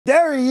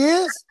There he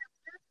is.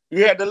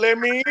 You had to let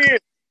me in.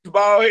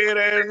 Bald head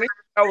ass nigga.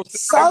 I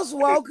was Sauce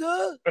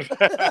Walker.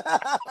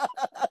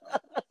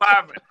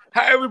 Hi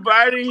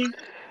everybody.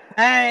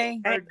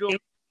 Hey. How you doing?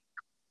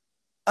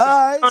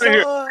 All right,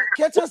 Here. so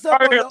catch us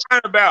up on your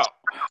about.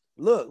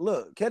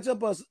 look, catch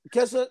us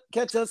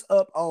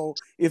up on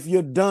if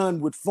you're done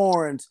with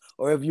foreigns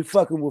or if you're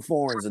fucking with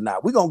foreigns or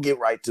not. We're gonna get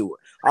right to it.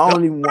 I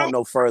don't even want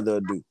no further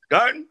ado.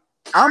 Done?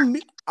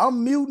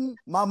 I'm muting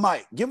my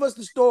mic. Give us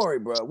the story,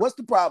 bro. What's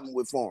the problem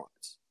with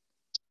foreigns?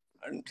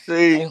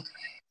 See, you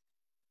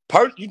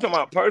talking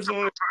about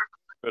personally?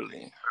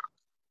 Really?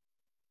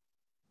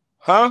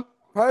 Huh?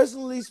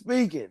 Personally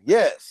speaking,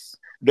 yes.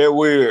 They're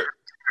weird.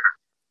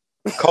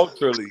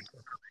 Culturally,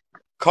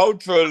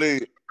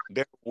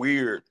 they're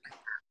weird.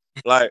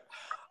 Like,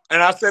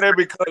 and I said it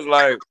because,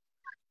 like,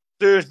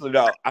 seriously,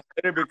 though, I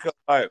said it because,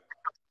 like,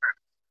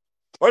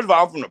 first of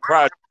all, I'm from the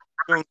project.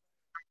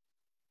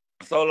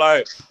 So,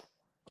 like,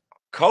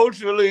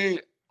 culturally,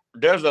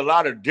 there's a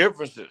lot of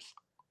differences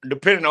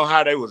depending on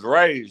how they was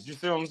raised. You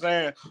see what I'm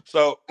saying?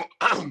 So,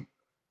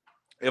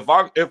 if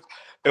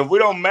we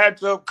don't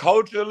match up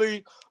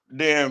culturally,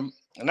 then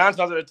 9 times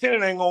out of 10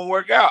 it ain't gonna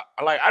work out.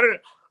 Like, I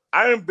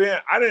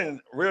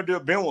didn't real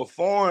deal been with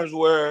foreigners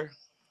where,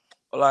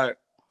 like,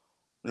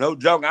 no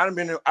joke, I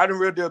didn't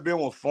real deal been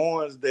with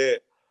foreigners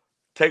that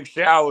take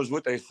showers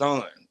with their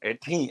son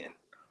at 10.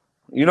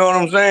 You know what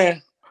I'm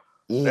saying?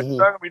 That's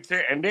gonna be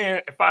 10. And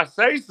then if I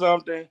say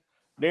something,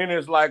 then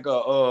it's like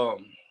well,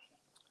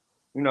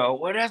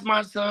 that's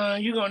my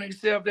son. You gonna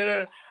accept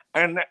that?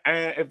 And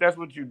if that's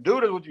what you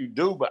do, that's what you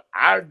do. But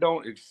I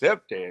don't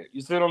accept that.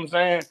 You see what I'm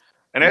saying?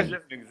 And that's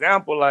just an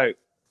example. Like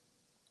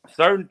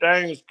certain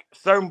things,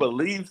 certain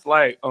beliefs.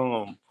 Like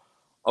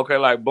okay,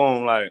 like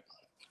boom, like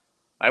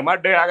my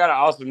dad. I got an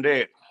awesome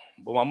dad,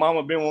 but my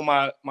mama been with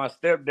my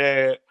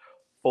stepdad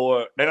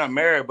for. They're not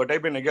married, but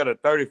they've been together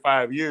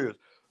 35 years.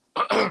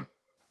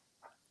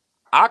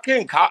 I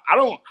can't call. I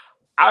don't.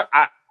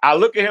 I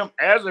look at him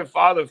as a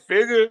father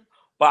figure,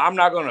 but I'm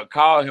not gonna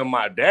call him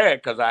my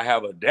dad because I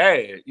have a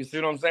dad. You see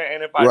what I'm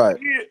saying?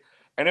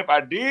 And if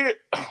I did,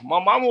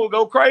 my mama would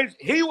go crazy.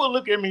 He would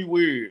look at me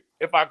weird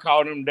if I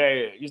called him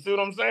dad. You see what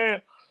I'm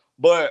saying?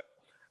 But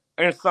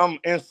in some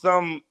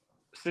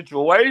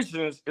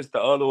situations, it's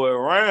the other way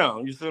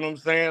around. You see what I'm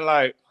saying?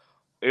 Like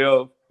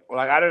if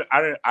like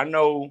I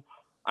know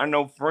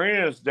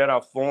friends that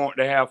are foreign,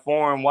 they have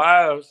foreign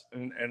wives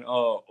and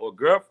or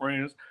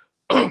girlfriends.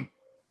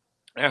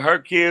 And her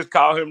kids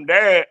call him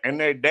dad, and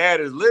their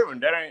dad is living.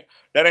 That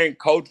ain't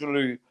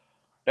culturally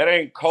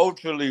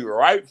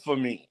right for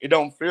me. It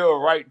don't feel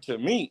right to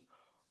me.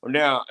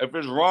 Now, if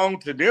it's wrong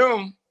to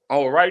them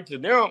or right to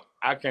them,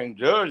 I can't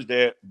judge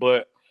that.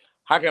 But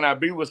how can I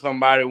be with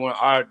somebody when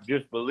our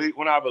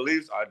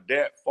beliefs are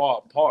that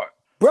far apart?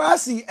 Bro, I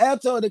see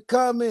Alto in the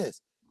comments.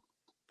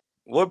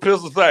 What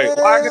Pistol say? Hell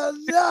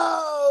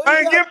no, I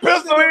ain't get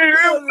Pistol in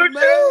here with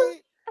you.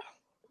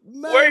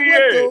 Man,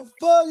 what the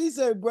fuck? He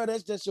said, bro,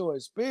 that's just your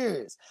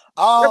experience.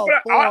 I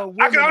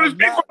can only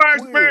speak from my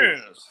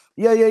experience.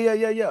 Yeah.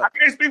 I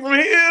can't speak from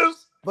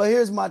his. But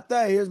here's my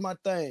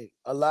thing.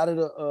 A lot of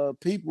the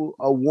people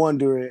are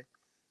wondering,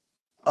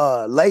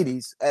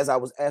 ladies, as I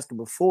was asking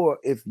before,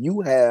 if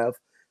you have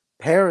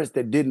parents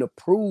that didn't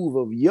approve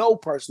of your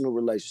personal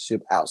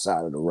relationship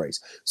outside of the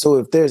race. So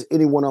if there's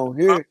anyone on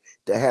here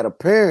that had a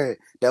parent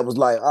that was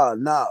like, oh,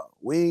 no,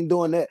 we ain't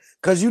doing that.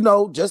 Because,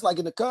 just like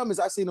in the comments,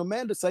 I seen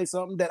Amanda say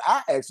something that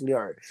I actually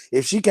heard.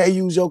 If she can't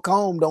use your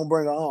comb, don't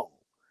bring her home.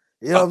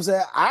 You know what I'm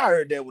saying? I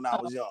heard that when I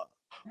was young.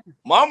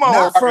 My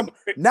mama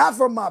not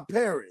from my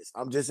parents.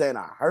 I'm just saying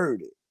I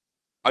heard it.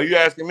 Are you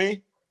asking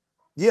me?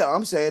 Yeah,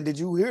 I'm saying, did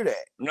you hear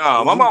that?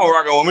 No, my mama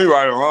rocking with me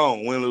right or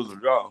wrong, win, lose, or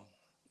draw.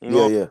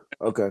 Yeah.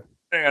 Okay.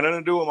 It ain't got nothing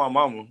to do with my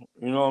mama.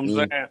 You know what I'm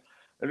saying?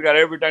 It's got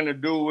everything to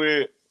do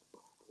with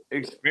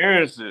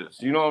experiences.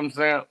 You know what I'm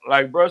saying?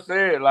 Like bro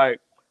said,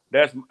 like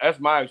that's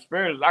my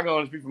experience. I can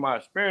only speak from my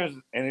experience,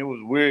 and it was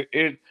weird.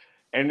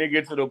 And it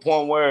get to the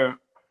point where,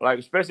 like,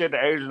 especially at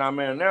the age that I'm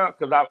in now,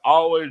 because I've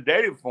always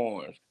dated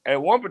foreigners.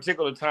 At one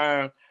particular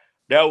time,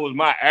 that was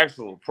my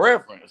actual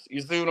preference.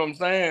 You see what I'm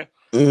saying?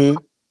 Mm-hmm.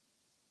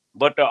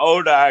 But the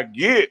older I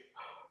get,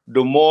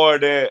 the more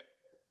that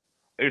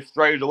it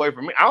strays away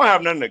from me. I don't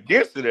have nothing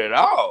against it at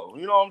all.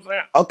 You know what I'm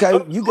saying? Okay,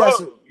 you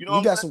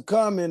got some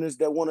commenters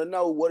that want to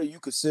know, what are you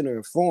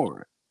considering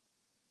foreign?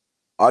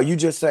 Are you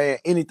just saying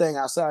anything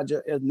outside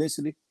your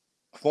ethnicity?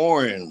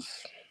 Foreigners.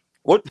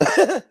 What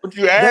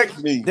you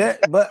asked me?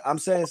 But I'm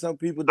saying some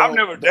people don't.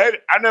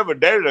 I never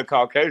dated a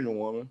Caucasian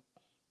woman.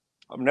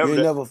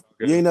 You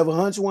ain't never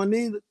hunched one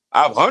neither?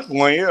 I've hunched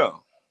one, yeah.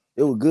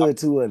 It was good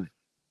too, wasn't it?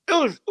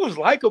 It was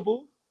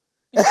likable.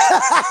 She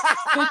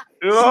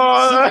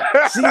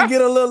can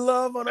get a little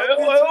love on her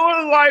picture. It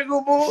was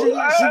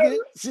likable.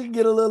 She can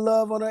get a little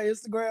love on her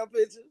Instagram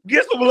picture.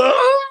 Get some love.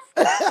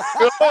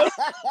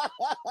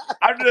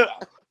 I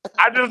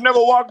just never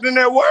walked in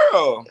that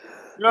world.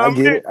 You know I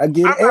get it.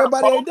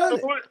 Everybody ain't done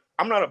it.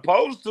 I'm not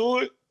opposed to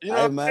it. You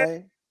know,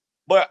 man.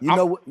 But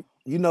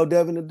you know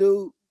Devin the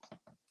dude?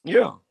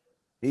 Yeah.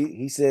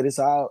 He said it's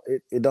all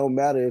it don't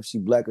matter if she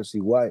black or she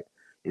white.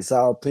 It's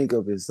all pink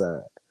up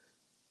inside.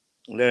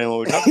 That ain't what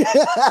we talking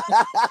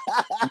about.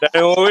 That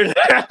ain't what we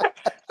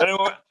that ain't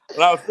what,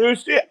 like, real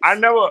shit. I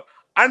never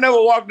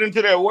walked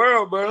into that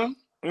world, bro. You know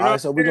All what right, I'm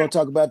so we're saying? gonna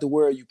talk about the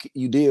world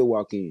you did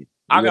walk in.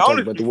 I We're can gonna talk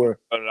only about the speak for world.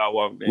 the world that I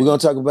walked We're in. gonna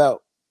talk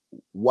about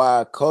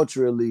why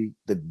culturally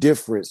the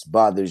difference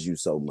bothers you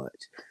so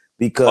much.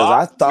 Because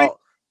I Bothers me?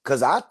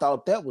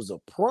 thought that was a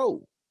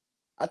pro.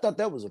 I thought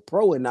that was a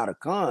pro and not a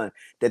con,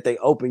 that they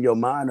open your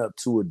mind up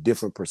to a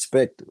different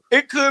perspective.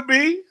 It could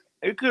be.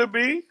 It could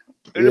be.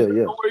 It Yeah, depends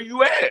yeah. on where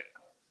you at.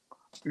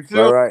 You see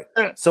Right, what right.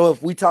 I'm saying? So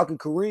if we talking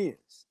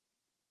Koreans,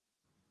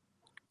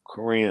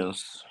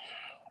 Koreans.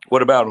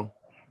 What about them?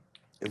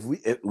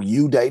 if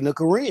you dating a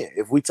Korean,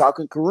 if we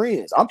talking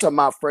Koreans, I'm talking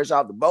about fresh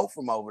out the boat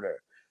from over there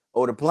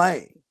or the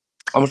plane.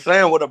 I'm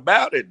saying, what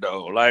about it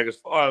though? Like, as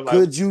far as like,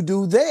 Could you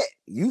do that?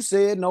 You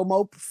said no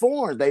more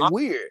foreigners. They I'm,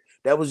 weird.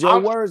 That was your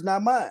I'm, words,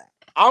 not mine.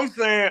 I'm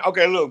saying,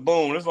 okay, look,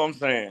 boom. That's what I'm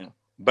saying.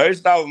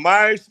 Based off of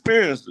my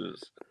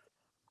experiences,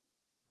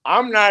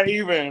 I'm not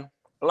even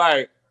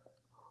like,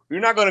 you're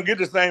not gonna get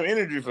the same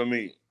energy from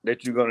me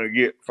that you're gonna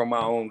get from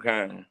my own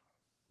kind.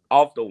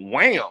 Off the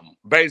wham,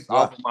 based Right.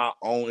 off of my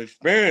own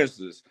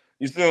experiences.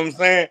 You see what I'm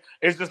saying?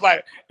 It's just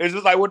like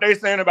what they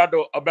saying about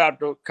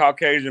the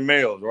Caucasian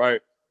males,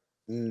 right?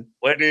 Mm.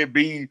 Whether it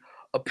be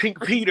a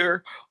pink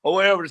Peter or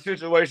whatever the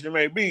situation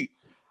may be.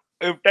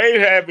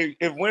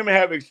 If women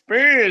have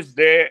experienced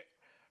that,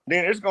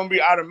 then it's gonna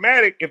be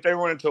automatic. If they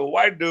run into a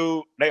white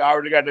dude, they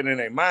already got that in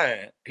their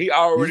mind. He You,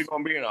 already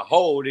gonna be in a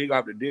hole that he gonna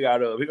have to dig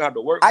out of. He gonna have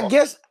to work I hard.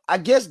 guess I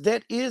guess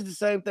that is the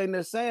same thing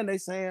they're saying. They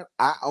saying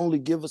I only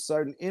give a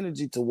certain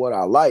energy to what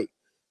I like.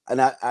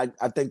 And I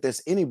think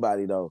that's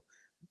anybody though.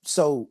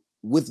 So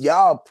with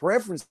y'all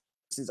preferences,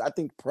 I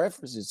think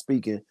preferences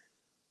speaking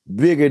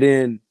bigger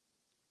than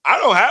I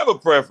don't have a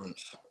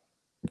preference.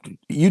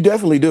 you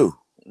definitely do.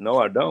 No,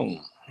 I don't.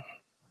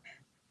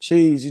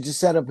 Cheese, you just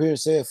sat up here and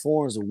said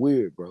foreigners are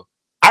weird, bro.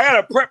 I got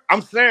a prep.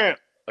 I'm saying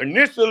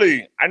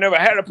initially, I never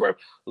had a prep.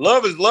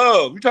 Love is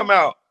love. We talking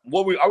about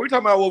what we are we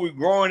talking about what we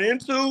growing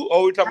into,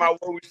 or we talking about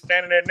where we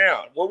standing at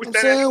now? What we I'm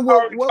standing at saying now, I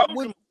already told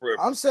what you my I'm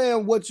preference.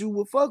 saying what you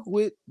would fuck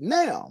with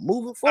now,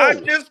 moving I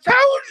forward. just told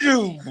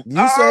you. You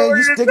I saying you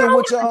already sticking told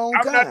with your you. own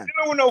I'm not kind.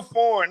 dealing with no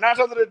foreign. Not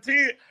under the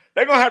 10.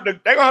 They're gonna have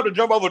to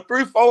jump over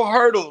 3-4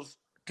 hurdles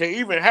to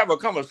even have a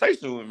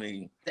conversation with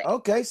me.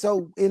 Okay,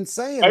 so Based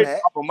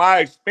off of my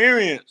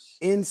experience.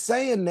 in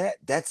saying that,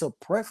 that's a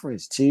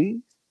preference,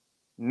 Cheese.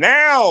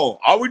 Now,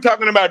 are we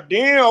talking about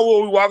then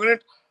or were we walking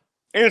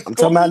in I'm talking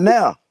school? about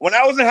now. When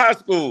I was in high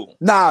school.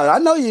 Nah, I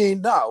know you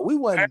ain't. Nah, we I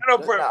had wasn't. no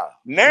preference. Nah,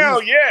 we Now,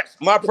 was yes,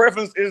 my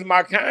preference is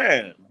my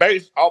kind,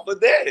 based off of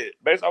that,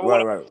 based off of what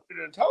right, I right.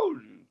 already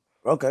told you.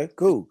 Okay,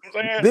 cool. You know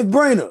what I'm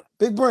saying?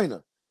 Big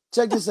Brina.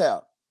 Check this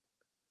out.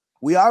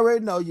 We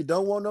already know you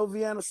don't want no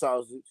Vienna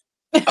sausage.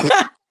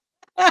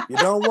 You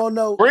don't want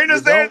no. Brina You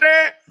said don't.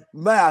 that.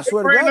 Man, I Hey,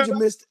 swear to God,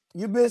 Brina,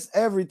 you missed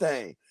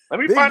everything. let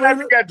me Big find out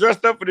Brina. you got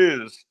dressed up for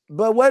this.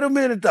 But wait a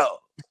minute though.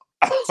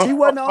 She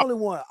wasn't the only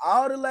one.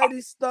 All the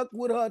ladies stuck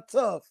with her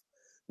tough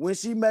when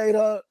she made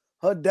her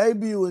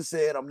debut and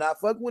said, "I'm not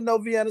fucking with no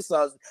Vienna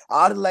sausage."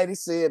 All the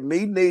ladies said,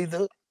 "Me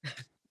neither."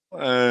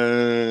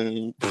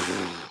 Um,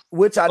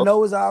 Which I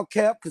know is all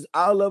cap because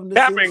all of them have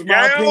Cap seen a and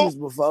small gown, penis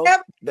before.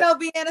 Never no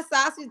Vienna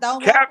sausage.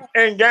 Don't want cap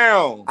and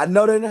gown. I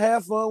know they didn't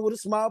have fun with a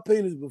small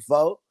penis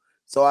before,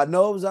 so I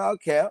know it was all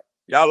cap.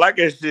 Y'all like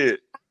that shit.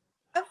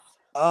 How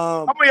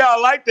Um, many of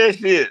y'all like that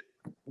shit?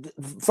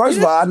 First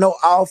of you. all, I know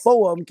all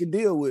four of them can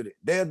deal with it.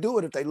 They'll do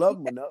it if they love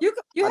them enough. You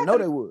I have know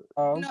to they would.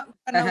 know.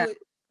 I know it.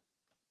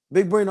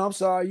 Big Brina, I'm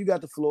sorry, you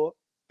got the floor.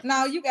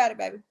 No, you got it,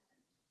 baby.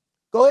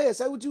 Go ahead,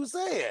 say what you were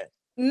saying.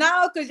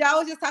 No, because y'all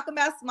was just talking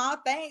about small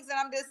things, and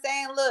I'm just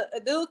saying, look, a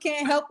dude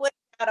can't help with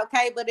that,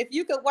 okay? But if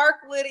you could work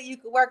with it, you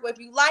could work with. If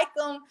you like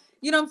them,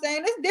 you know what I'm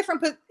saying. It's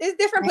different. It's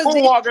different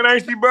positions Moonwalking,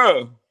 ain't she,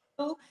 bro?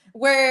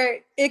 where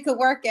it could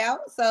work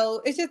out.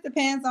 So it just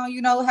depends on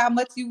how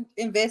much you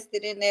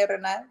invested in it or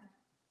not.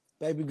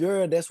 Baby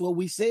girl, that's what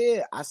we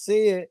said. I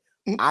said,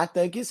 I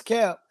think it's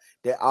cap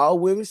that all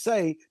women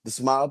say the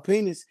small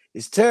penis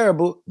is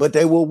terrible, but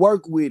they will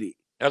work with it.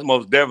 That's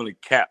most definitely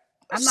cap.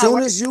 As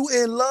soon as you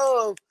in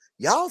love,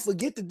 y'all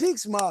forget the dick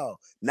small.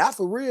 Not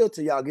for real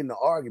till y'all get in an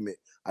argument.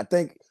 I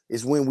think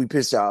it's when we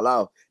piss y'all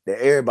off that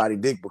everybody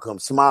dick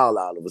becomes small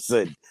all of a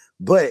sudden.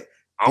 But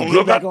I to don't know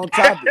get back about on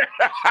topic,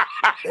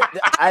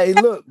 hey,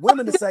 look,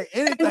 women to say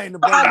anything to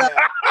bring down.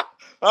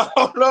 I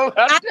don't know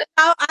about that.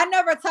 I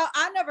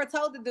never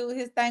told the dude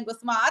his thing was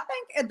small. I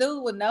think a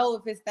dude would know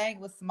if his thing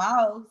was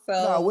small. So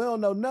No, we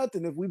don't know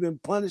nothing if we've been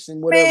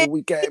punishing whatever man,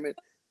 we came in.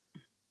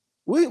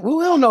 We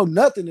don't know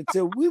nothing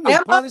until we've been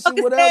that punishing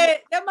motherfucker whatever.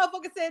 that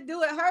motherfucker said,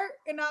 "Do it hurt?"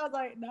 And I was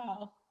like,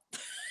 "No."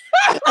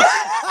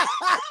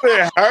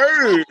 It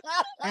hurt.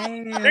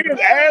 Niggas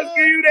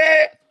asking you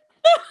that.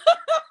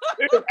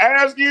 Niggas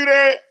ask you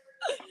that.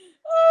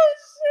 Oh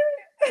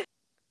shit.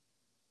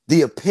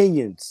 The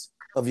opinions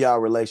of y'all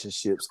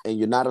relationships, and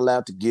you're not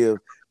allowed to give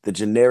the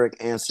generic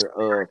answer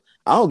of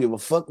I don't give a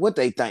fuck what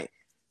they think.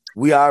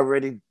 we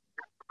already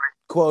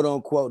quote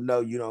unquote know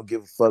you don't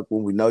give a fuck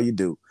when we know you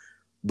do.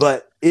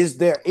 But is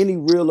there any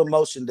real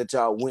emotion that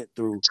y'all went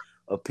through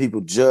of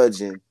people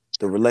judging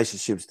the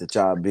relationships that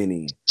y'all been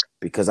in?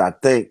 Because I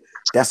think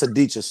that's a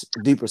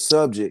deeper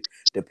subject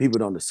that people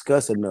don't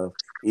discuss enough,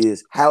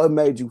 is how it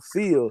made you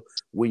feel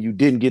when you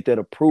didn't get that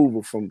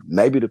approval from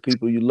maybe the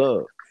people you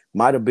love.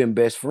 Might have been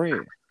best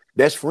friend.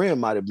 Best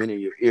friend might have been in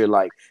your ear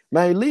like,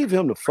 man, leave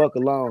him the fuck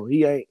alone.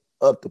 He ain't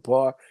up to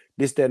par,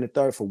 this, that, and the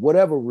third, for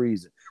whatever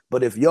reason.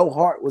 But if your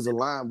heart was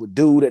aligned with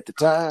dude at the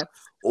time,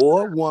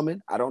 or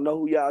woman, I don't know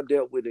who y'all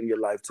dealt with in your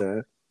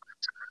lifetime,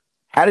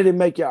 how did it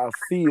make y'all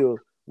feel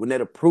when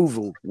that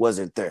approval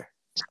wasn't there?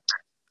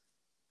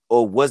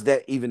 Or was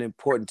that even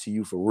important to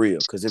you for real?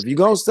 Because if you're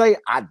going to say,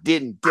 I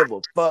didn't give a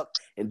fuck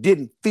and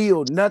didn't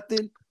feel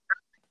nothing,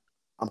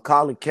 I'm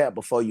calling Cap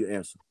before you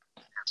answer.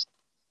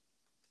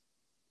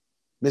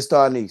 Mr.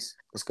 Arnise,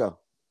 let's go.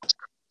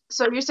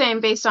 So you're saying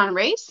based on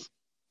race?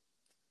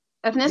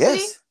 Ethnicity?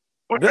 Yes.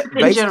 Or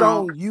Based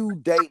on you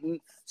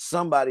dating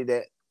somebody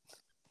that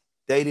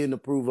they didn't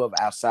approve of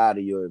outside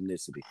of your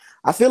ethnicity.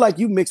 I feel like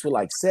you mixed with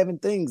like 7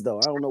 things, though.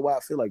 I don't know why I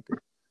feel like that.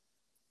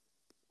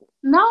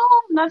 No,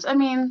 I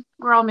mean,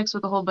 we're all mixed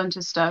with a whole bunch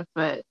of stuff,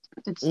 but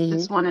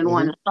it's one and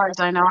one as far as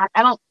I know.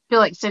 I don't feel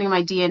like sending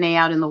my DNA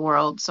out in the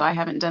world, so I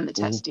haven't done the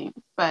testing.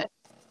 But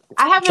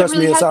I haven't Trust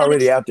really me, it's had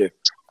already out there.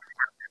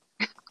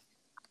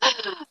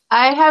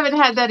 I haven't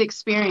had that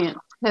experience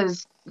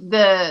because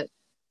the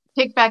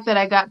kickback that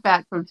I got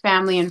back from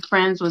family and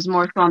friends was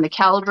more so on the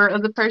caliber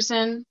of the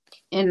person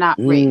and not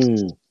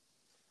race.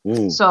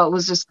 So it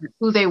was just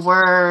who they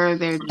were.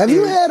 Have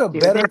you had a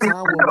better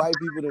time with white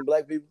people than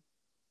black people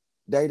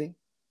dating?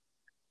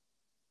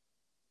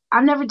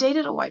 I've never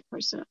dated a white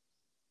person.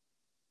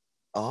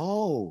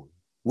 Oh,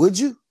 would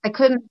you? I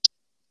couldn't.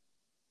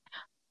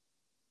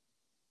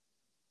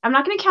 I'm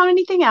not going to count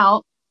anything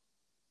out.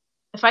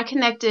 If I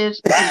connected,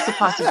 it's a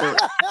possibility.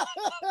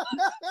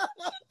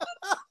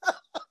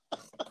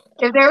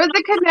 If there was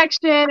a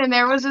connection and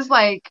there was just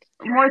like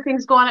more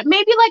things going on,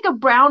 maybe like a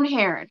brown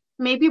haired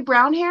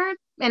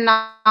and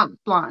not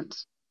blonde,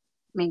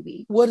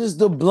 maybe. What is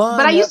the blonde?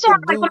 But I used to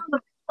have do? like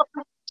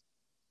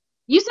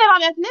you said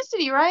on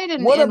ethnicity, right?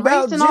 And, what and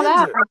about race and ginger?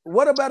 all that.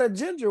 What about a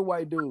ginger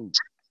white dude?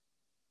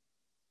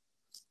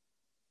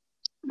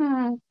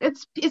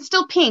 It's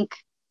still pink.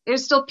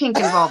 There's still pink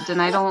involved,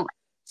 and I don't.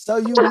 So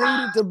you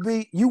needed to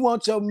be. You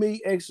want your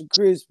meat extra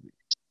crispy.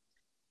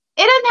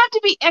 It doesn't have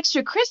to be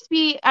extra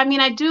crispy. I mean,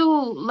 I do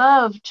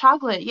love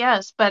chocolate,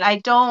 yes, but I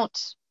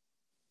don't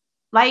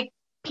like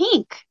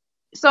pink.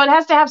 So it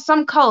has to have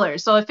some color.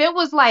 So if it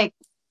was like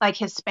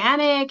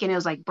Hispanic and it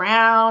was like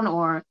brown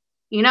or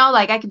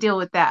like I could deal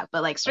with that.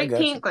 But like straight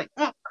pink, like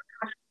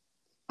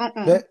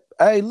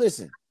hey,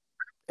 listen.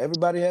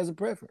 Everybody has a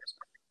preference.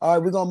 All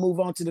right, we're gonna move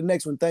on to the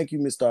next one. Thank you,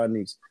 Mr.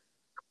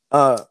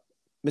 Arnise.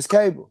 Miss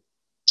Cable.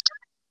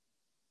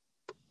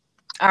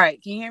 All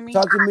right, can you hear me?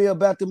 Talk to me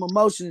about them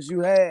emotions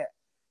you had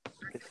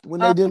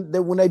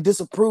when they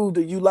disapproved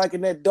of you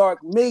liking that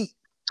dark meat.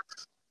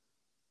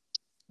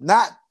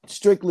 Not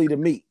strictly the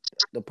meat,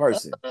 the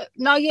person.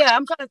 No, yeah,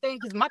 I'm trying to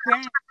think because my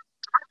parents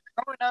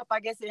growing up,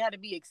 I guess it had to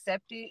be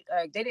accepted.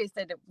 They didn't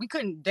say that we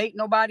couldn't date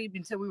nobody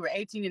until we were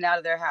 18 and out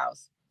of their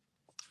house.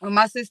 When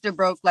my sister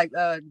broke the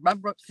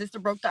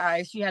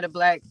ice, she had a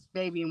black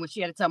baby, and when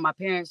she had to tell my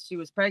parents she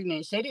was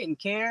pregnant, she didn't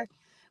care.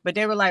 But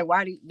they were like,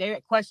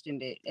 they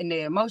questioned it. And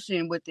the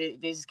emotion with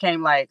it, they just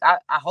came like, I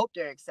hope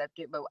they're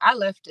accepted. But I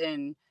left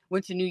and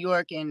went to New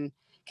York and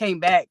came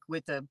back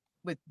with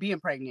being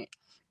pregnant.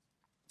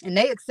 And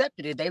they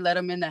accepted it. They let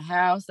them in the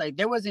house. Like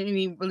there wasn't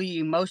any really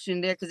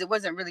emotion there because it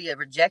wasn't really a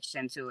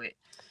rejection to it.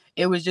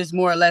 It was just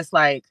more or less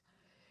like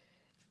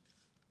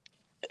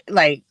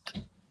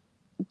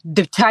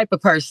the type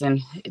of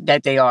person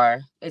that they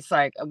are. It's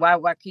like, why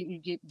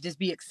can't you just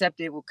be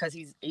accepted because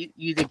he's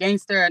either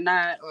gangster or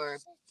not, or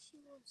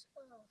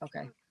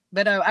okay.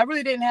 But I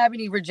really didn't have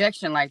any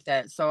rejection like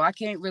that, so I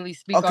can't really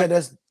speak. Okay,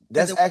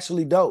 that's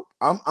actually dope.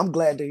 I'm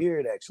glad to hear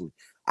it. Actually,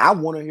 I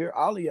want to hear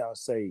all of y'all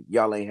say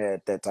y'all ain't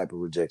had that type of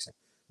rejection.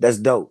 That's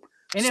dope.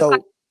 And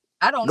so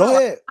I don't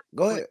know.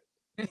 Go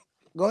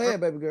ahead,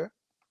 baby girl.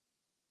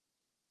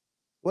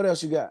 What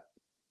else you got?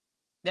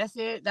 That's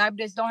it. I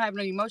just don't have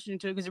no emotion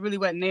to it because it really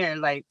wasn't there.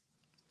 Like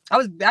I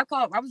was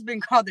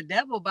being called the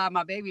devil by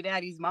my baby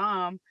daddy's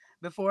mom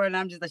before, and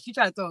I'm just like, she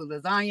tried to throw a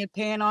lasagna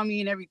pan on me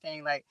and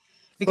everything, like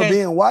because for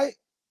being white,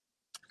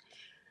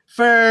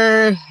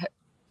 for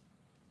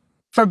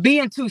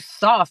being too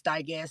soft,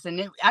 I guess.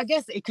 And I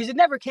guess because it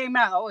never came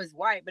out, oh, it's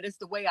white, but it's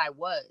the way I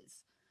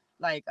was.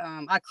 Like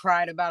I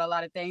cried about a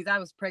lot of things. I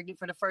was pregnant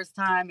for the first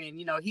time, and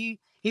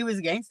he was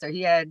a gangster.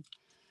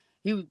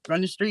 He would run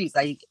the streets.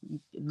 Like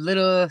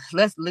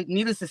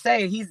needless to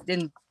say, he's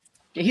in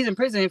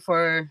prison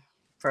for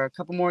a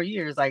couple more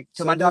years. Like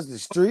so does the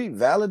street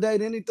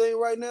validate anything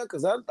right now?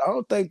 Because I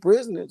don't think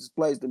prison is the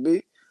place to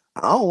be.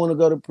 I don't want to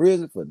go to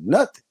prison for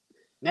nothing.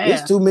 Yeah.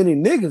 There's too many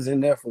niggas in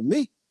there for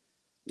me.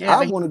 Yeah,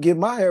 I want to get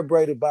my hair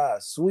braided by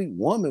a sweet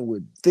woman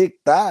with thick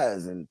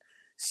thighs and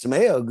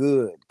smell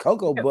good,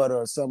 cocoa butter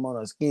or something on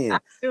her skin. I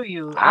feel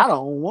you. I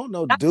don't want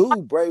no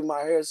dude braiding my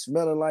hair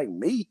smelling like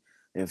me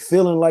and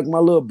feeling like my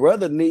little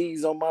brother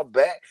knees on my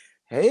back.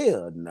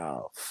 Hell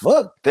no.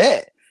 Fuck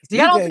that. See,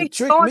 I You don't can't think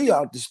trick going me through.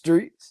 out the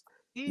streets.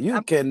 You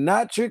I'm,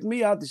 cannot trick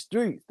me out the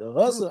streets. The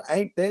hustle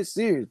ain't that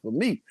serious for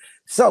me.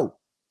 So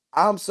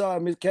I'm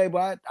sorry, Miss Cable.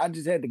 I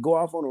just had to go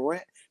off on a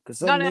rant because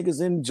some no,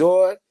 niggas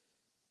enjoy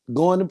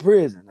going to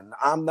prison, and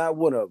I'm not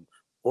one of them,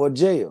 or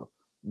jail.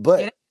 yeah,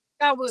 But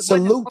that wasn't.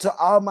 salute to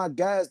all my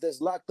guys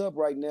that's locked up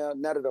right now.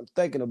 Now that I'm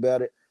thinking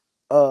about it,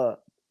 uh,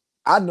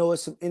 I know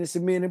it's some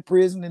innocent men in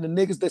prison, and the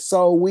niggas that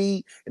sold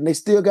weed and they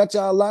still got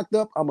y'all locked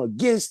up. I'm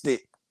against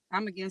it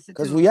I'm against it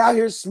because too. we out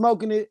here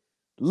smoking it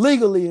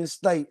legally in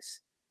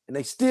states, and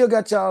they still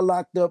got y'all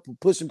locked up for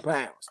pushing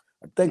pounds.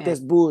 I think Yeah. that's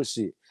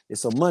bullshit.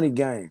 It's a money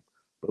game,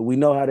 but we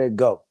know how that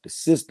go. The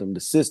system, the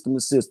system,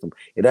 the system.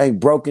 It ain't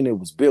broken. It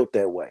was built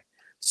that way.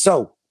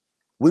 So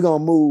we're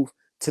gonna move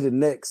to the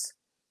next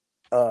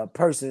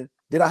person.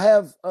 Did I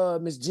have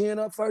Miss Jenn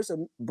up first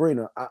or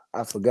Brina?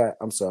 I forgot.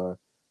 I'm sorry.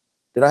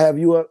 Did I have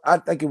you up? I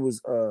think it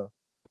was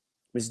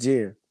Miss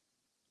Jenn.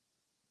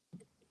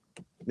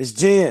 Miss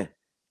Jenn,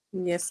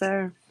 Yes,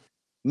 sir.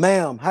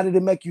 ma'am, how did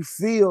it make you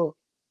feel,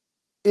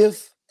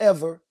 if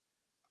ever,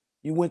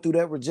 you went through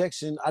that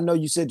rejection? I know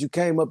you said you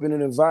came up in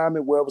an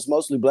environment where it was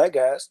mostly black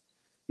guys.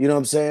 You know what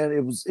I'm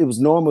saying? It was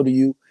normal to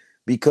you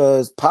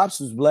because Pops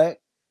was black,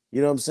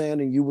 you know what I'm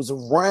saying, and you was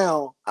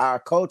around our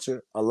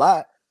culture a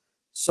lot.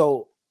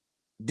 So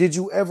did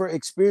you ever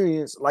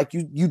experience, like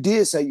you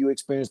did say you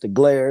experienced the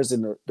glares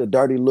and the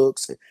dirty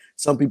looks, and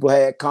some people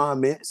had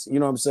comments, you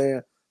know what I'm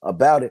saying,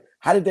 about it.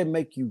 How did that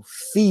make you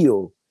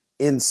feel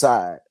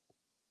inside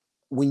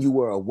when you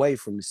were away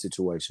from the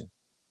situation?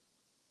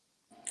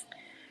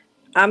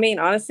 I mean,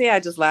 honestly, I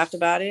just laughed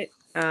about it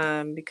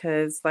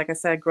because, like I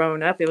said,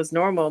 growing up, it was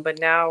normal. But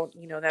now,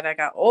 that I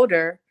got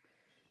older,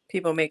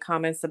 people make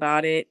comments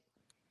about it.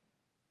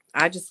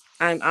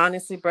 I'm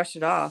honestly brushed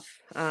it off.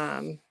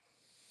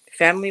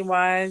 Family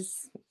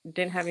wise,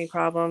 didn't have any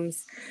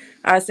problems.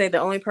 I would say the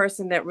only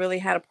person that really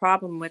had a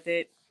problem with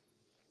it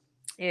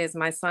is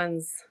my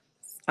son's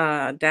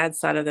dad's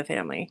side of the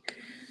family.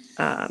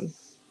 Um,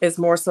 is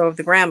more so of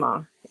the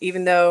grandma,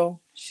 even though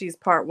she's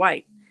part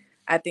white.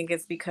 I think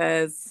it's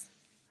because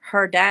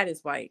her dad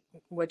is white,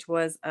 which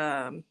was,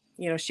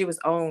 she was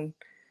owned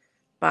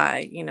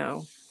by,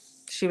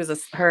 she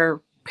was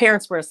her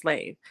parents were a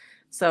slave.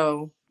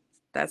 So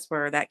that's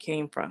where that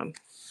came from.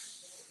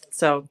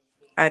 So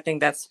I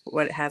think that's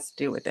what it has to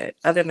do with it.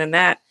 Other than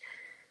that,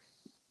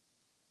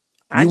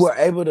 I You just were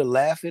able to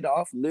laugh it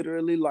off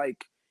literally,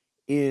 like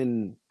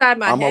in inside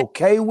my I'm head,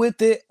 okay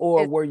with it,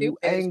 or it's were you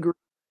stupid. angry?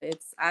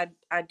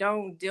 I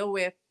don't deal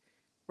with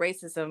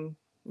racism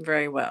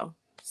very well.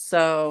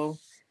 So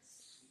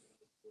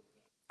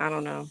I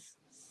don't know.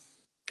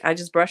 I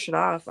just brush it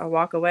off. I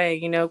walk away,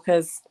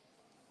 because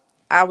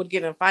I would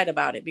get in a fight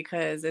about it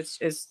because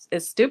it's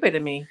stupid to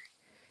me.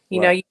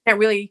 Right. You can't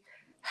really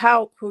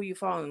help who you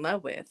fall in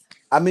love with.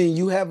 I mean,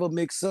 you have a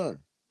mixed son,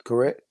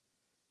 correct?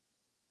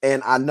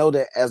 And I know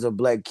that as a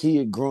black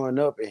kid growing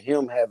up and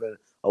him having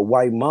a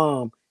white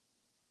mom,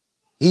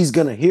 he's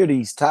gonna hear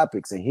these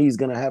topics and he's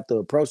gonna have to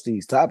approach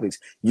these topics.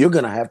 You're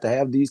gonna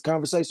have these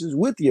conversations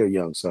with your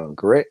young son,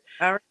 correct?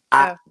 All right.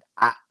 I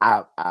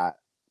Yeah. I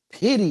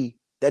pity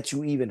that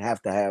you even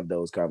have to have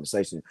those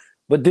conversations.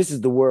 But this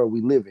is the world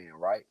we live in,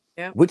 right?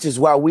 Yep. Which is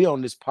why we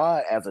on this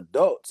pod as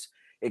adults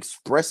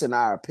expressing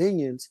our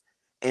opinions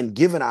and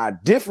giving our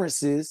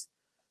differences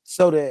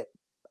so that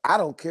I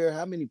don't care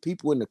how many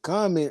people in the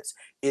comments,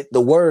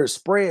 the word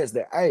spreads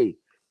that, hey,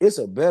 it's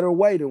a better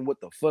way than what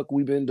the fuck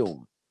we've been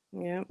doing.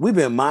 Yep. We've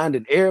been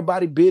minding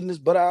everybody business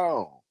but our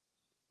own.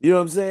 You know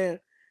what I'm saying?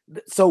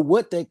 So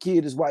what that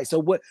kid is white. So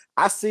what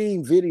I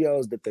seen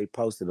videos that they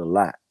posted a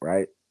lot,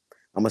 right?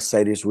 I'm gonna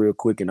say this real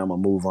quick and I'm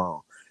gonna move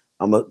on.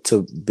 I'm gonna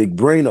to Big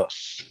Brina.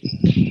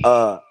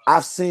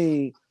 I've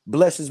seen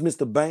blessings,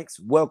 Mr. Banks.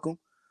 Welcome.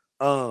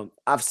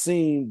 I've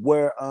seen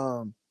where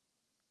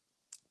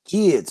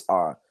kids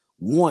are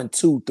 1,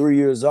 2, 3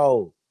 years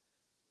old.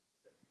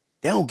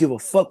 They don't give a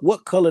fuck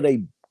what color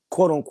they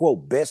quote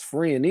unquote best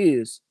friend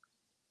is.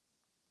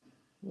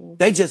 Mm-hmm.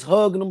 They just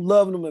hugging them,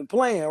 loving them, and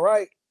playing,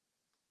 right?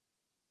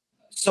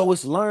 So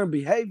it's learned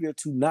behavior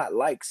to not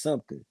like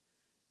something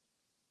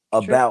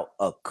True. about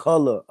a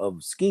color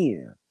of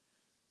skin.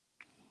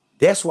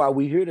 That's why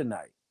we're here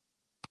tonight.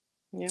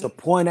 Yeah. To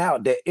point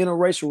out that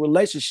interracial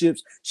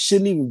relationships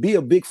shouldn't even be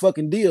a big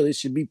fucking deal. It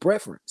should be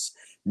preference.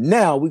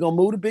 Now we're gonna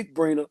move to Big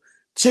Brina.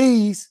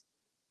 Cheese,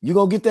 you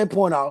gonna get that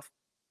point off.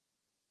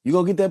 You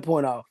gonna get that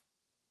point off.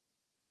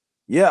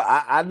 Yeah,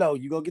 I know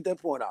you gonna get that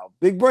point off.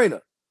 Big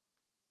Brina,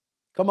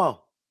 come on.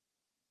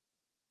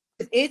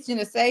 It's itching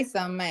to say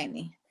something, ain't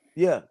he?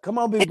 Yeah, come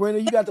on, Big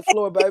Brina. You got the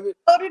floor, baby.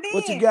 Put it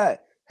What you in.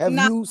 got? Have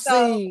No, you so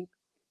seen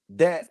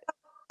that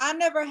I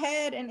never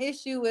had an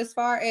issue as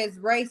far as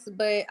race,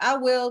 but I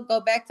will go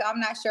back to, I'm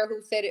not sure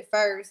who said it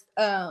first,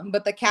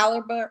 but the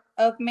caliber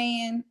of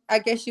man, I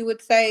guess you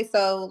would say.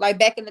 So like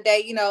back in the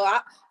day,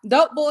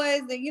 dope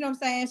boys and you know what I'm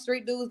saying,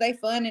 street dudes, they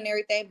fun and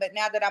everything. But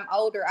now that I'm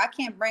older, I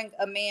can't bring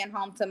a man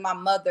home to my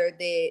mother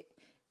that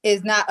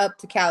is not up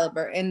to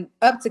caliber. And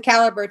up to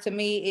caliber to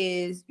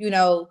me is,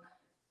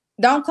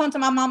 don't come to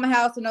my mama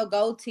house with no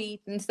gold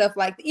teeth and stuff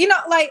like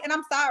that. And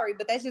I'm sorry,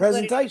 but that's just what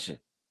it is. Presentation.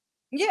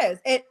 Yes,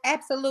 it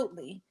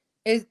absolutely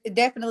is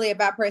definitely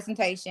about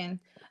presentation.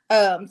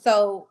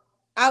 So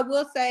I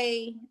will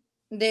say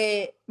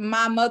that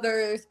my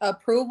mother's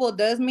approval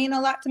does mean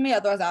a lot to me.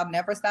 Otherwise, I'll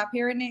never stop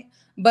hearing it.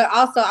 But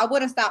also, I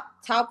wouldn't stop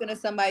talking to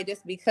somebody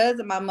just because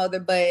of my mother.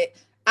 But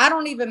I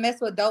don't even mess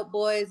with dope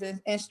boys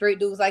and street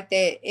dudes like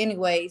that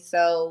anyway.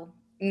 So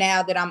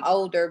now that I'm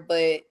older,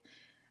 but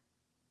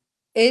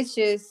it's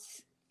just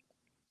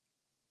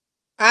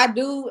I'm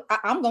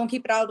gonna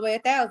keep it all the way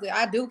 1,000.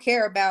 I do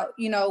care about,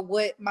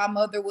 what my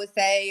mother would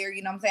say, or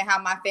I'm saying how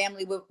my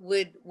family would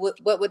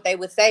what would they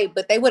would say,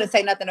 but they wouldn't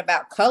say nothing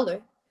about color.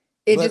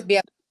 It'd just But be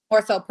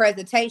more so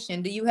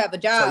presentation. Do you have a so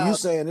you job?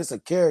 saying it's a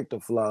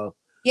character flaw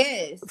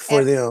Yes,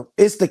 for them.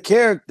 It's the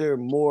character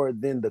more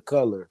than the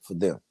color for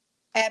them.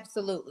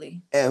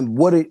 absolutely. And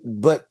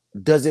but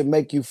does it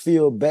make you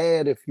feel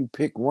bad if you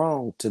pick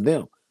wrong to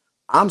them?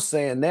 I'm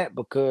saying that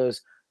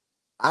because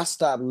I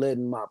stopped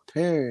letting my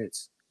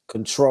parents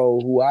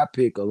control who I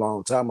pick a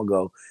long time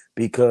ago,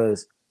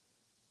 because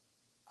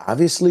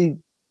obviously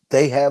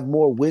they have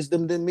more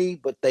wisdom than me,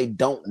 but they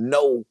don't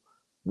know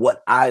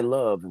what I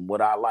love and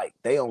what I like.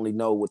 They only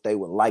know what they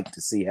would like to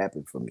see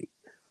happen for me.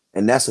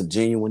 And that's a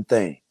genuine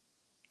thing.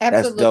 That's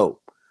Absolutely.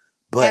 dope.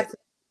 But Absolutely.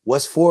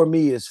 what's for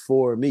me is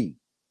for me.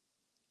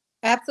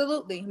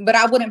 Absolutely. But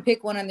I wouldn't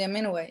pick one of them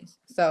anyways.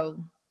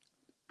 So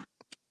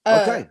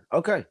uh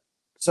Okay.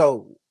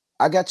 So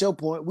I got your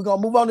point. We're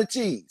gonna move on to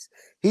Cheese.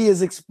 He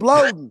is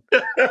exploding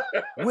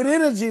with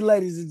energy,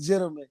 ladies and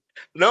gentlemen.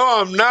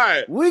 No, I'm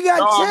not. We got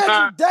No, I'm Chandra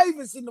not.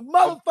 Davis in the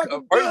motherfucking First of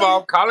all, building.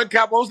 I'm calling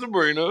Cap on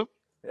Sabrina.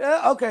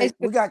 Yeah, okay.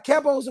 We got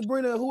Capo,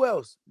 Sabrina, and who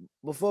else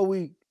before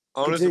we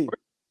On continue? Sabrina.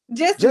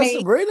 just Just me.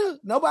 Sabrina?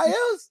 Nobody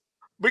else?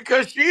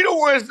 Because she the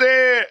one said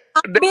that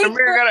the Big man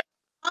Brina. got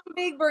I'm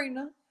Big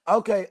Brina.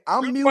 Okay, you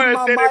I'm the muting one that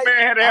my said that mic.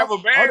 man had to have a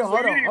bag, so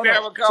you need to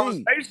have a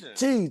Cheese,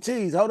 conversation.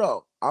 cheese, hold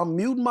on. I'm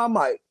muting my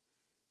mic.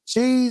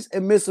 Cheese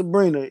and Miss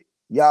Sabrina,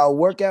 y'all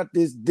work out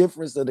this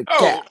difference of the Oh,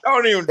 cap.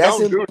 That's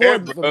don't do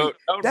that, important for bro. me.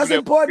 Don't do That's that.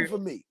 important for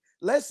me.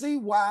 Let's see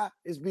why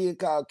it's being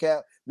called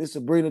cap. Miss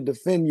Sabrina,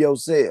 defend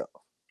yourself.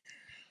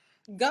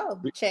 Go,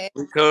 Chad.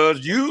 Because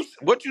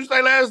what you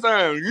say last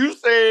time? You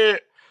said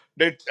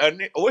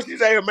that what you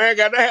say? A man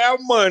got to have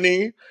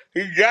money.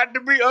 He got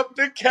to be up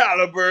to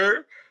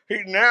caliber.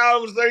 He now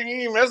all of a sudden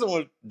he ain't messing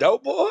with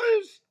dope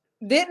boys.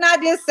 Didn't I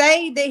just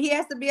say that he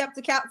has to be up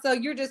to count? So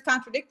you're just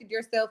contradicted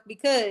yourself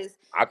because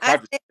I I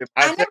caught said you.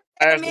 I I said never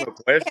said a ask him man a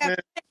had to have. question.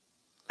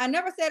 I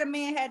never said a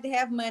man had to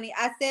have money.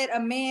 I said a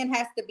man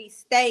has to be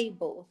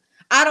stable.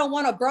 I don't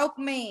want a broke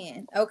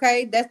man.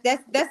 Okay, that's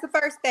the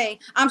first thing.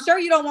 I'm sure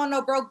you don't want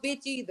no broke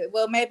bitch either.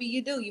 Well, maybe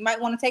you do. You might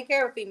want to take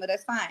care of a female.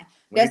 That's fine.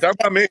 We ain't That's talking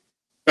about me.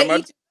 to Talking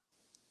each to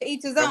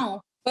each his about, own.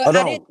 But Hold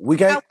I on. didn't. We I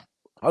can't. want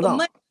Hold the on.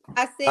 money.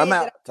 I Time said that.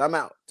 out. Time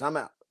out. Time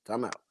out.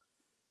 Time out.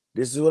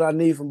 This is what I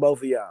need from both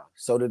of y'all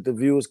so that the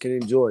viewers can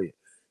enjoy it.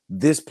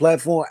 This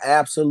platform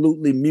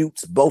absolutely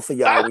mutes both of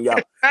y'all when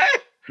y'all hey,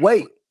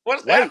 wait,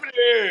 what's wait. happening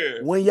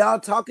here? When y'all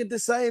talk at the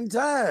same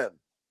time,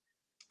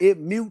 it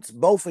mutes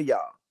both of y'all.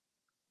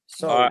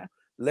 All right.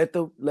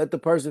 So let the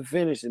person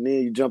finish and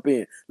then you jump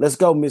in. Let's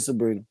go, Miss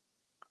Sabrina.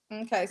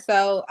 Okay,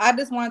 so I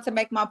just wanted to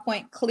make my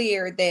point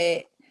clear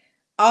that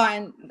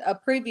on a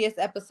previous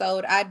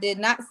episode, I did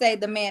not say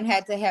the man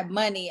had to have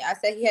money. I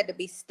said he had to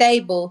be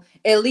stable,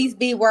 at least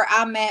be where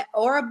I'm at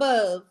or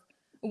above,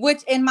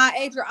 which in my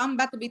age, I'm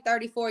about to be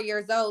 34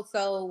 years old.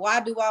 So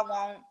why do I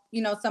want,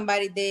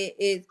 somebody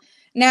that is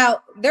now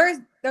there's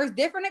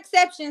different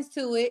exceptions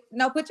to it.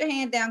 No, put your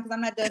hand down because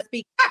I'm not done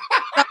speaking.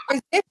 So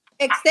there's different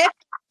exceptions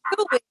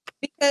to it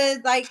because,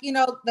 like,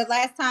 the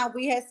last time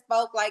we had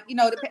spoke, like,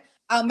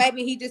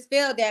 maybe he just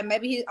felt that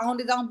maybe he owned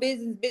his own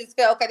business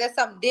felt okay, that's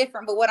something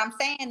different. But what I'm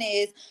saying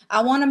is,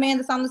 I want a man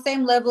that's on the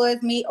same level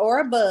as me or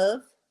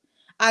above.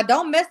 I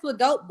don't mess with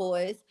dope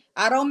boys.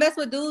 I don't mess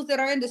with dudes that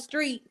are in the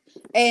street.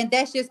 And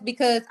that's just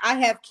because I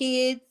have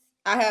kids.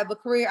 I have a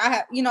career. I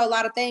have, a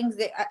lot of things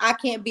that I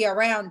can't be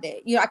around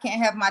that. I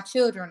can't have my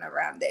children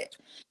around that.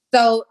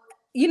 So,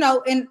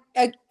 and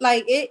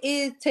like it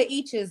is to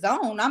each his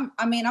own.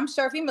 I'm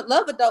sure if he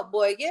love a dope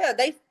boy, yeah,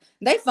 they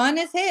fun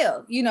as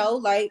hell.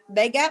 Like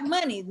they got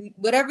money,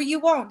 whatever you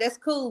want, that's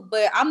cool.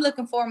 But I'm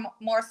looking for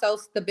more so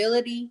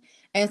stability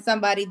and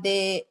somebody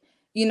that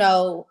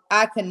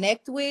I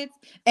connect with,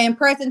 and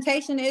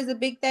presentation is a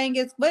big thing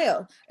as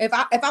well. If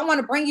I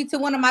want to bring you to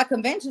one of my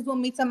conventions with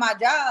me to my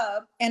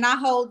job, and I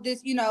hold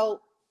this,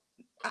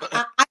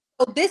 I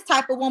hold this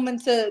type of woman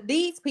to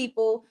these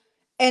people,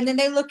 and then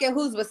they look at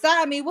who's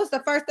beside me. What's the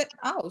first thing?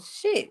 Oh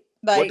shit!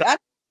 What Like type?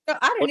 I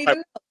What didn't type? even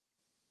know.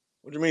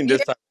 What do you mean Yeah,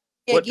 this type?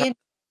 What type? again.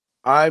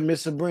 All right,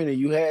 Miss Sabrina,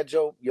 you had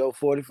your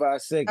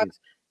 45 Okay, seconds.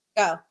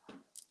 go.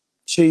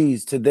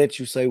 Cheese, to that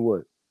you say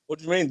what? What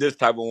do you mean this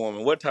type of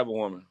woman? What type of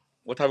woman?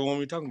 What type of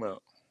woman you talking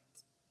about?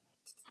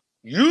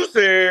 You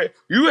said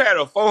you had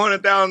a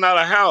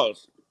 $400,000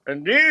 house,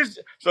 and then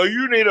so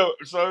you need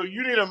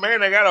a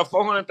man that got a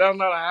 $400,000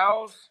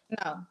 house.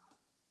 No,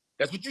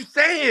 That's what you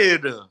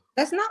said.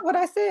 that's not what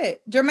I said.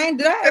 Jermaine,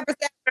 did I ever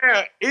say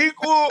Yeah,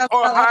 equal or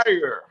 $1,000 house?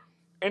 higher.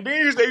 And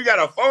then you say you got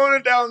a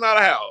 $400,000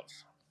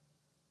 house.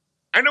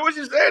 I know what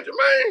you said,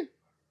 Jermaine.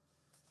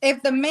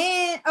 If the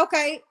man,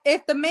 okay,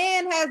 if the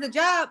man has a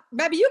job,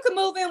 baby, you can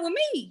move in with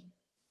me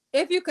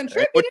if you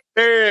Ain't what contributed. you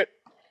said.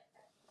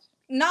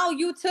 No,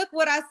 you took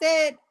what I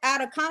said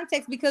out of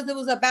context because it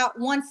was about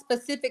one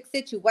specific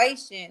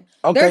situation.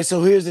 Okay, There's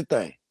so here's the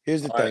thing.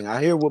 Here's the All right. thing.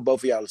 I hear what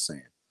both of y'all are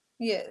saying.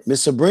 yes.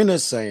 Miss Sabrina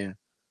is saying,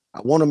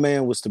 I want a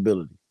man with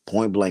stability.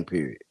 Point blank,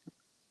 period.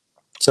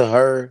 To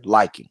her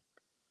liking.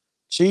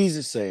 Cheese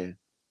is saying,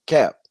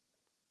 Cap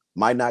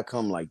might not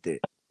come like that.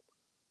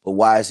 But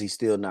why is he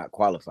still not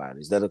qualified?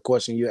 Is that a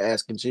question you're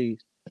asking, Cheese?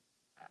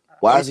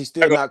 Why I'm is he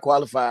still not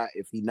qualified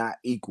if he's not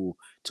equal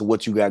to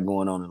what you got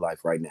going on in life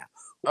right now?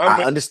 I'm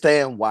I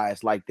understand why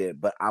it's like that,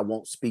 but I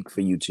won't speak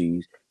for you,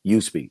 Cheese.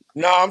 You speak.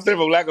 no, I'm saying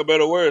for lack of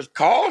better words,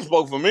 Carl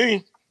spoke for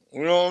me.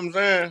 You know what I'm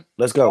saying?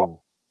 Let's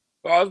go.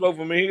 Carl spoke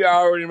for me. He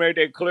already made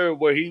that clear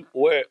what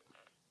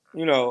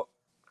you know,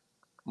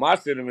 my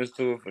sentiments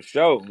to it for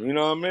sure. You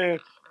know what I mean?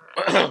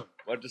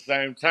 But at the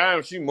same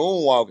time, she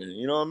moonwalking.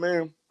 You know what I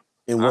mean?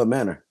 In I, what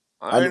manner?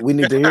 I ain't, We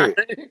need to hear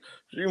it.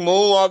 she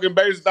moonwalking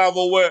based off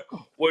of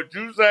what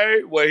you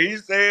say, what he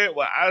said,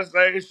 what I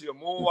say. She'll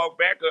moonwalk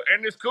back up,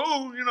 and it's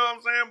cool. You know what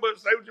I'm saying? But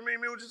say what you mean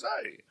what you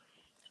say.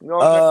 You know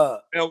what I'm saying? Uh,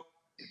 You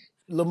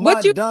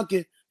What you Lamont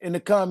Duncan in the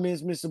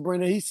comments, Miss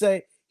Sabrina, he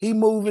say he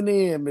moving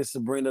in, Miss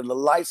Sabrina. The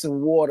lights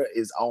and water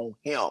is on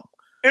him.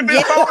 if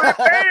yeah. it's over his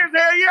head,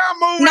 hell yeah, I'm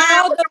moving in.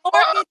 No, What the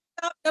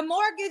fuck, the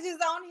mortgage is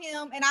on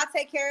him and I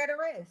take care of the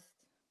rest.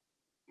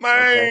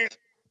 Okay. man? It's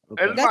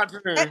Okay. my That's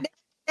turn.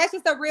 that's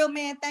just a real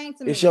man thing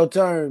to It's me. your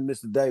turn,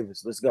 Mr.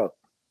 Davis. Let's go.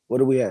 What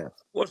do we have?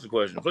 What's the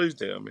question? Please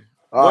tell me.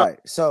 All What? right.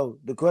 So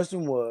the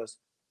question was,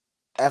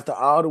 after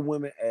all the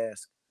women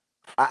asked,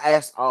 I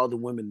asked all the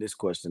women this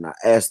question. I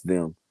asked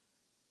them,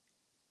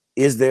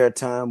 is there a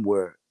time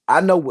where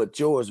I know what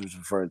yours was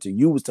referring to?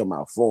 You was talking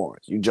about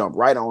foreigners. You jumped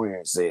right on here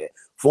and said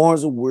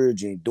foreigners are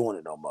weird. You ain't doing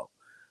it no more.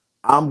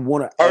 I'm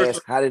want to Personal ask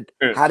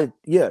experience.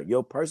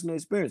 your personal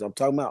experience. I'm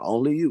talking about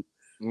only you.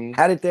 Mhm.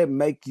 How did that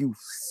make you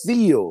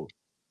feel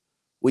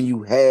when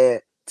you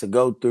had to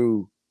go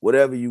through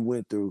whatever you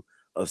went through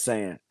of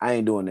saying I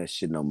ain't doing that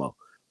shit no more?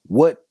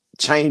 What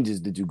changes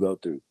did you go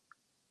through?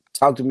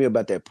 Talk to me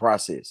about that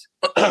process.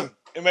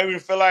 It made me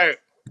feel like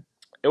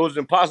it was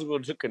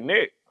impossible to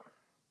connect.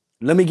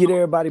 Let me get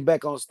everybody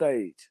back on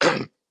stage.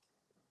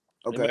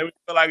 It made Okay. me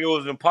feel like it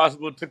was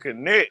impossible to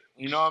connect.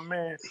 You know what I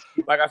mean?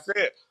 Like I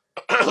said,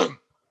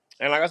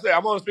 and like I said,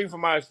 I'm gonna speak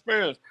from my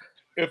experience.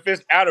 If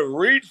it's out of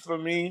reach for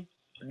me,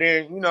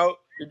 then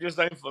it just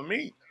ain't for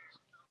me.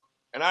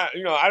 And I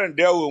didn't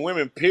deal with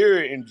women,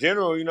 period, in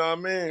general. You know what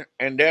I mean?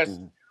 And that's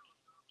Mhm.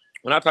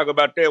 when I talk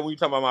about that. When you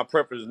talk about my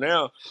preference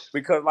now,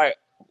 because like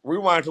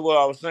rewind to what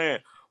I was saying,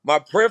 my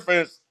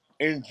preference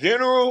in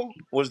general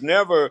was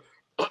never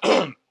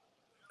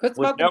Good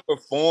was spoken.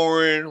 never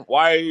foreign,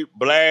 white,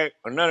 black,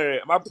 or none of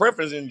that. My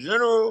preference in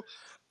general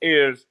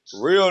is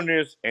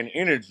realness and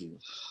energy.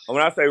 And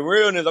when I say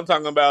realness, I'm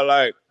talking about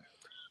like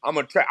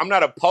I'm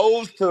not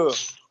opposed to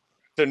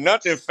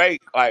nothing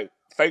fake, like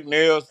fake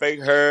nails,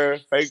 fake hair,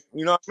 fake,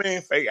 you know what I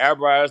mean? Fake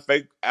eyebrows,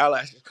 fake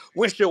eyelashes,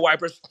 windshield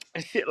wipers,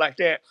 and shit like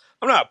that.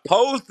 I'm not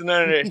opposed to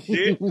none of that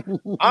shit.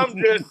 I'm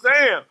just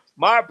saying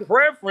my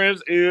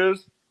preference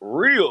is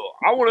real.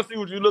 I want to see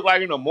what you look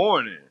like in the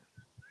morning.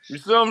 You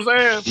see what I'm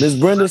saying? Miss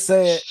Brenda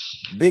said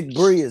Big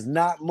Bree is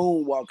not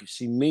moonwalking.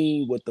 She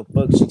mean what the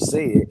fuck she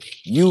said.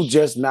 You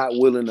just not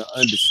willing to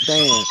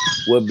understand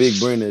what Big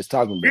Brenda is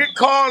talking about. Get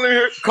Carl in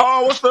here.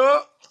 Carl, what's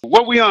up?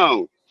 What we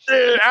on?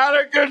 Yeah, out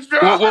of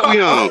What we control.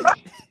 on?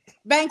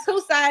 Banks,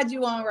 whose side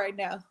you on right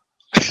now?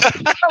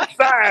 No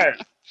side.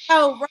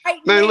 Oh, right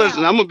Man,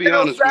 listen, now. I'm gonna be Ain't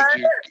no honest with side.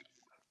 you.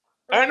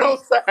 Ain't Right no now.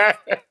 side.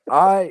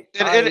 All right,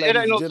 It ladies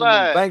ain't and no gentlemen.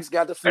 side. Banks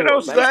got the Ain't no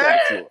floor. Banks got the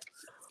side. floor.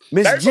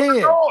 Miss They from the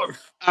Jenn,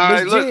 north. All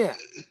Miss right, look. Jenn,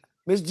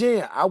 Miss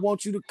Jenn, I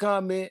want you to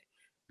comment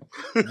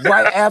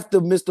right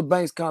after Mr.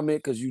 Banks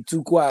comment because you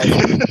too quiet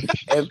for me.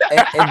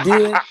 And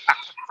then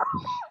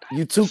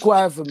you too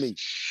quiet for me.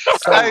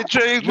 Hey, So,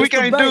 James, we Mr.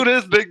 can't do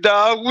this, Banks, big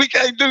dog. We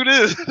can't do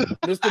this.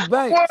 Mr.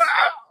 What? Banks,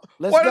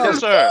 let's What is Yes,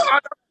 this go. for? sir.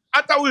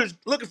 I thought we was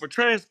looking for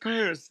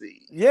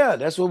transparency. Yeah,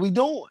 that's what we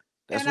doing.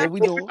 That's And I what we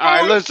What we doing. All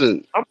right, doing?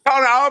 listen. I'm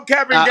calling all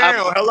cap and I,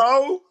 gown.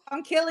 Hello?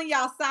 I'm killing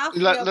y'all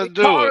softly over let's here.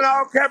 do Calling it.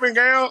 all cap and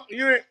gown.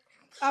 You ain't,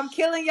 I'm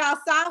killing y'all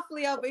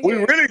softly over we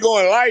here. really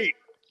going light.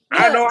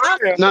 I Look, know I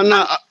am. No, no. I'm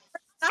not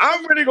the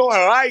I'm really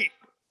going light.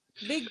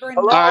 big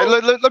Brenda. All right, Hello?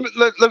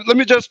 let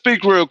me just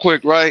speak real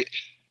quick, right?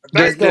 Let's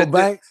Thank That, you. go, that,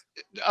 that, Banks.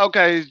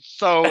 okay,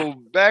 so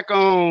back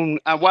on,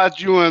 I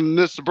watched you and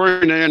Miss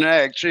Sabrina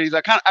interact, cheese.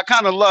 I kind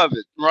of love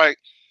it, right?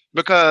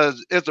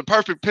 because it's a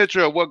perfect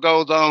picture of what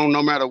goes on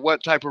no matter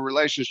what type of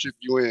relationship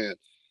you're in.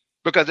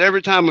 Because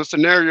every time a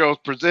scenario is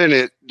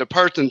presented, the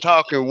person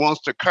talking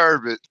wants to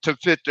curve it to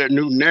fit their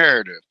new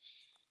narrative,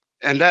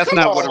 and that's Come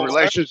not what a on, man.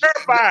 relationship.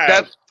 Air five.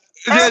 That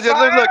Air yeah,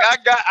 five. look,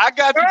 I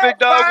got you, Air big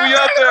dog. We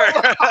up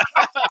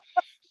five.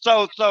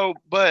 there.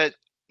 But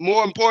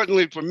more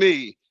importantly for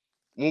me,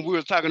 when we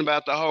were talking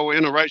about the whole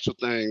interracial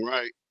thing,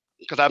 right?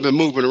 Because I've been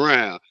moving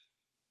around.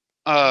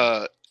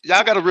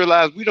 Y'all got to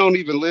realize we don't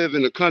even live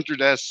in a country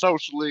that's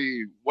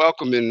socially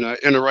welcoming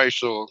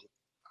interracial.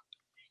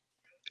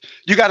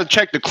 You got to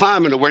check the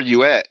climate of where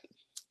you at.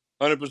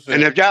 And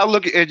 100%. if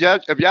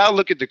y'all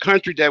look at the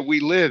country that we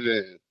live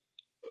in,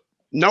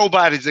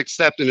 nobody's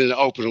accepting it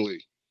openly.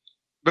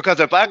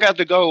 Because if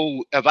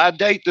I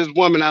date this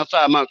woman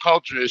outside my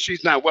culture and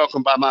she's not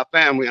welcomed by my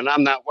family and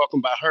I'm not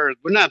welcomed by hers,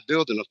 we're not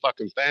building a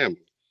fucking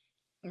family.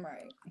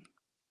 Right.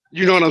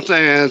 You know what I'm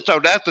saying? So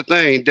that's the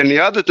thing. Then the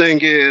other thing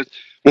is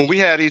when we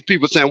have these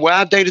people saying, well,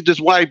 I dated this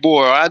white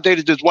boy or I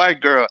dated this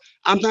white girl,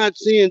 I'm not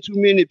seeing too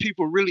many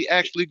people really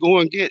actually go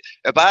and get.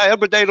 If I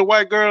ever date a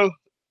white girl,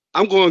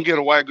 I'm going to get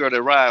a white girl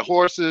that ride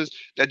horses,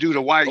 that do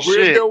the white A real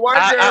shit. good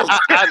white girl.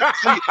 I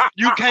see.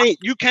 You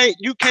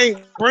can't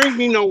bring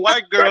me no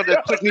white girl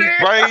that's putting these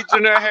 100%. braids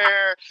in her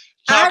hair,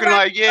 talking All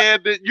like, yeah,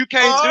 but you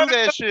can't do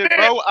that shit, 100%.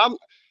 bro.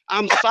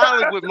 I'm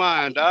solid with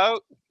mine,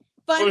 dog.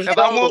 For funny. If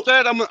I sure. want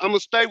that, I'm gonna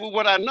stay with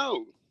what I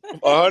know.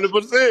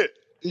 100%.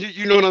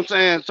 You know what I'm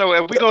saying? So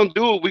if we're gonna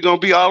do it, we're gonna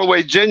be all the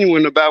way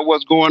genuine about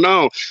what's going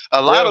on.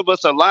 A lot Yeah. of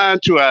us are lying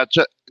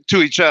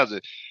to each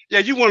other. Yeah,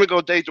 you want to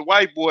go date the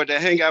white boy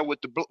that hang out with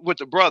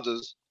the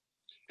brothers,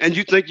 and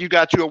you think you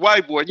got you a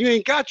white boy. You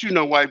ain't got you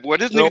no white boy.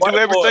 This No nigga do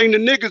white boy. everything the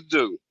niggas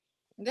do.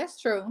 That's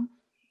true.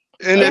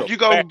 And That's That's a if you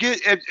go fact.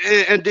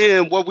 get and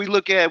then what we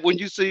look at when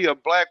you see a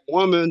black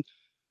woman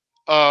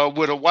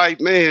with a white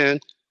man,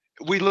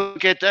 we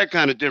look at that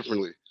kind of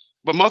differently.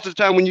 But most of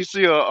the time, when you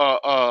see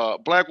a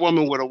black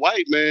woman with a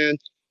white man,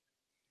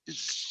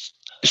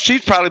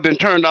 she's probably been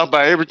turned off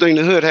by everything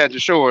the hood had to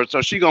show her.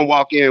 So she gonna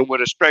walk in with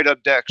a straight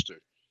up Dexter.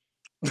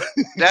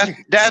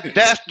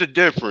 That's the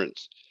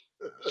difference.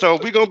 So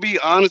if we're gonna be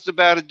honest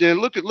about it, then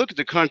look at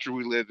the country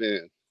we live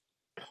in.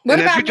 what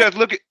And if about you just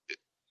look at,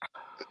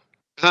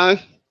 huh?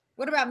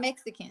 what about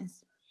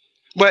Mexicans?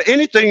 But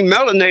anything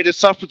melanated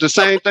suffers the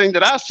same thing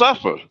that I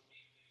suffer.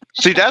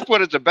 See, that's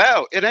what it's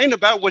about. It ain't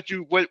about what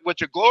your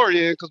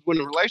glory in, because when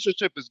the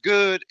relationship is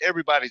good,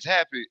 everybody's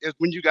happy. It's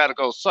when you got to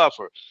go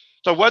suffer.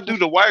 So what do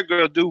the white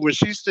girl do when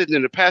she's sitting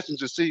in the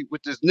passenger seat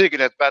with this nigga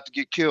that's about to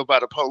get killed by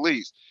the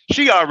police?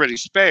 She already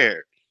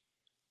spared.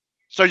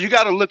 So you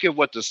got to look at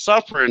what the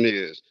suffering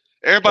is.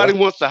 Yeah. Everybody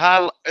wants to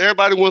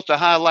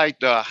highlight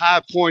the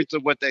high points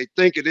of what they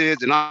think it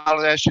is, and all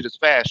of that shit is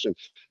fashion.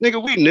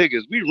 Nigga, we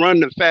niggas, we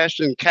run the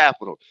fashion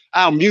capital.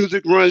 Our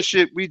music runs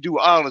shit. We do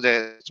all of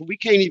that, so we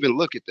can't even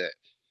look at that.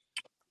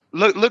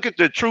 Look at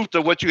the truth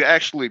of what you're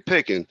actually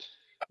picking.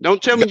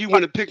 Don't tell me you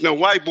want to pick no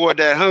white boy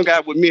that hung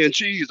out with me and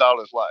cheese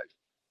all his life.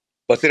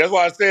 But see, that's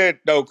why I said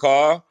though,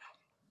 Carl.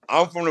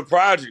 I'm from the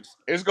projects.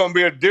 It's gonna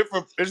be a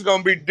different. It's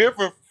gonna be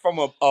different from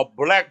a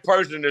black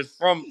person that's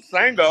from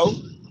Sango.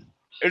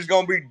 It's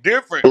gonna be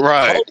different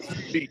Right.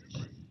 culturally.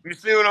 You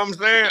see what I'm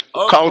saying?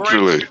 Upbringing,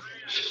 Culturally.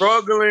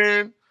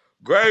 struggling,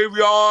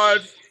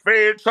 graveyards,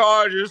 fed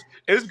charges.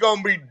 It's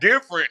gonna be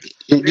different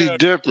Be than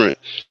different.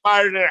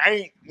 somebody that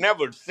ain't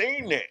never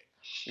seen that.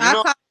 You I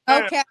know call what no I'm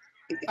saying? cap,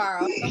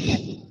 Carl. No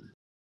cap.